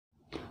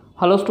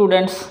Hello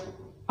students,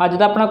 अज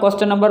का अपना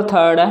question number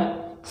 3 है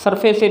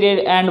surface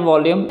area and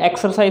volume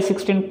exercise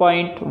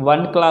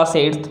 16.1 class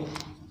 8th।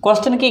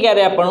 Question की कह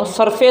रहे हैं अपन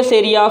surface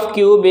area of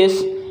cube is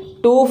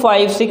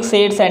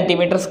 2568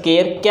 centimetre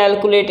square,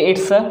 calculate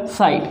its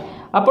side.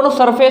 Upon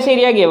surface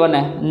area given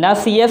है, ना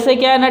CSA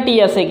क्या है ना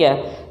TSA क्या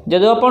है।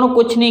 जो अपन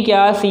कुछ नहीं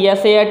किया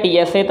CSA या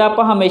TSA तो आप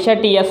हमेशा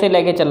TSA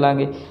लैके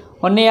चलांगे।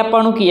 उन्हें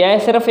अपन किया है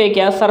सिर्फ ये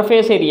क्या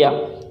सरफेस एरिया,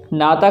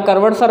 ना तो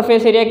करवट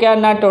सरफेस एरिया क्या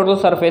ना टोटल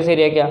सरफेस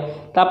एरिया क्या,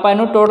 तो आप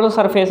इनू टोटल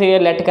सरफेस एरिया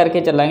लैट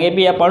करके चलांगे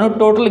भी अपन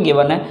टोटल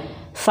गिवन है।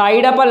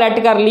 साइड आप लैट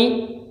कर ली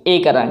ए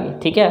करांगे,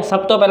 ठीक है।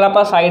 सब तो पहला आप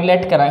साइड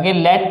लैट करांगे,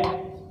 light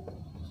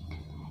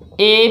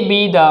A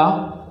be the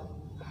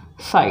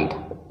side.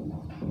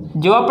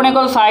 जो अपने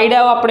को साइड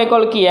है वो अपने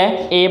को की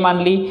है ए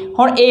मान ली।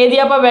 हुण ए दी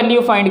आप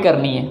वैल्यू फाइंड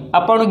करनी है,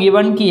 अपन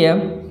गिवन की है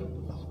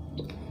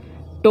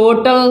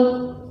total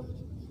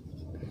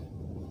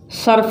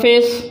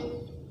surface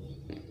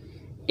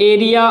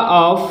area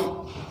of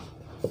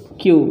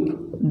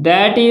cube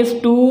that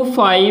is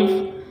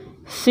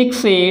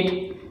 2568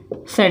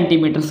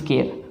 centimetre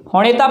square.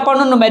 हुण ये तो अपन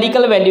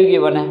न्यूमेरिकल वैल्यू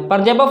गिवन है,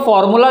 पर जब आप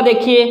फॉर्मूला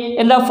देखिए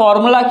इनका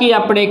फॉर्मूला की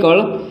अपने को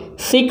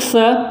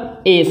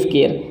 6a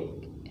स्केयर।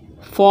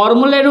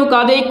 फॉर्मूले नूं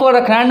कादे इक्वल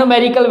रखना है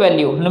न्यूमेरिकल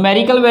वैल्यू।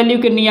 न्यूमेरिकल वैल्यू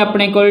कितनी है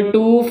अपने को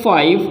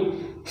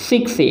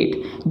 2568।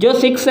 जो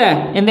 6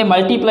 है इनके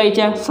मल्टीप्लाई च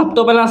है, सब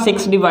तो पहला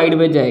 6 डिवाइड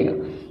में जाएगा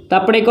तो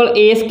अपने को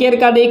ए स्केयर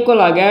का इक्वल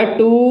आ गया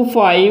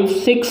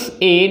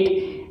 2568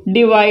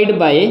 डिवाइड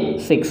बाय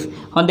 6।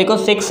 हम देखो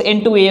 6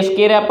 इंटू ए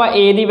स्केयर है, आप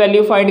ए की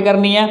वैल्यू फाइंड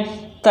करनी है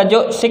तो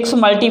जो 6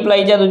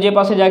 मल्टीप्लाई या दूजे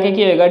पासे जाके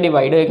की होएगा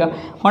डिवाइड होएगा।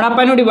 हम आप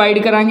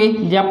डिवाइड करांगे,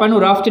 जो आप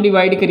रफ च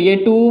डिवाइड करिए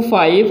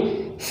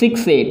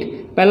 2568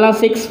 पहला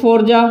 6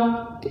 4 जा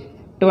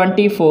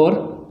 24,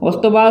 उस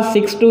तो बाद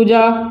 6 2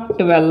 जा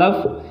 12,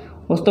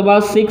 उस तो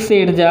बाद 6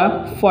 8 जा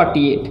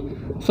 48।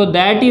 So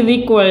that is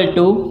equal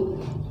to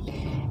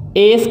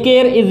A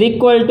square is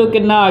equal to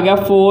कितना आ गया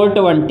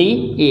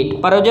 428।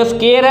 पर जो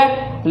स्केयर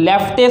है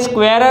लैफ्ट से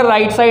स्क्वायर है,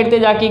 राइट साइड से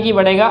जाके की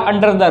बढ़ेगा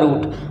under the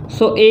root.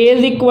 So A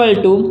is equal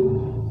to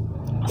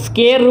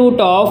square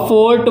root of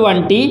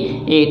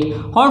 428।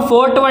 हम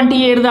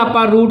 428 का आप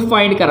रूट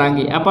फाइंड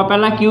करांगे। आप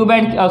पहला cube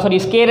and sorry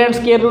square and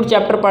square root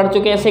chapter पढ़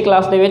चुके हैं इसे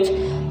क्लास के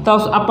तो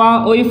आप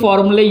वही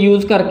फॉर्मूले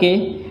यूज़ करके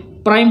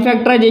प्राइम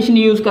फैक्टराइजेशन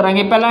यूज़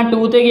करांगे। पहला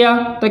 2 ते गया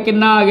तो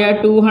कितना आ गया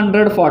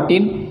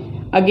 214,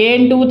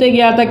 अगेन 2 ते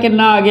गया तो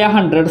कितना आ गया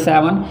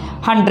 107।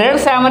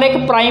 107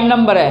 एक प्राइम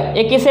नंबर है,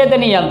 ये किसी से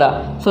नहीं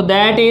आता। सो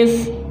दैट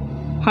इज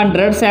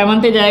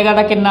 107 ते जाएगा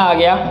तो कितना आ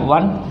गया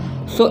 1।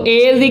 सो ए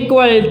इज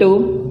इक्वल टू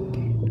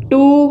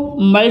 2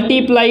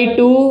 मल्टीप्लाई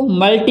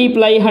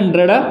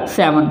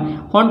 107।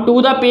 हम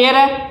 2 का पेयर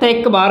है तो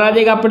एक बार आ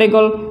जाएगा अपने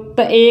को,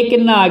 तो ए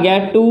कितना आ गया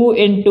 2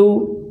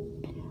 into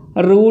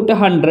root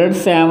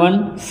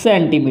 107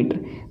 centimetre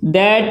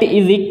that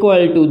is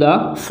equal to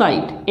the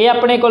side. ये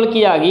अपने को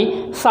की आ गई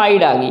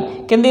साइड आ गई,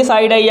 किंदी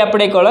साइड आई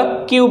अपने को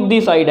क्यूब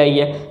की साइड आई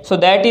है। So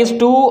that is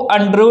 2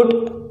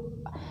 under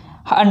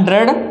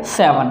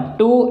 107,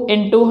 2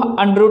 into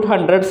under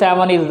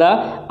 107 is the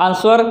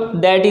answer,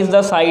 that is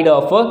the side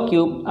of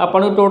cube.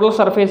 Upon total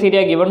surface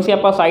area given से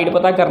आप साइड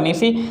पता करनी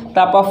सी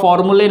तो आप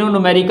फॉर्मूले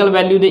न्यूमेरिकल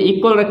वैल्यू के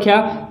इक्वल रखा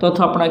तो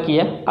अपना की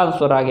है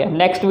आंसर आ गया।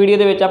 नैक्सट वीडियो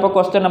के आप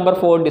क्वेश्चन नंबर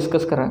 4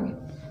 डिस्कस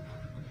करांगे।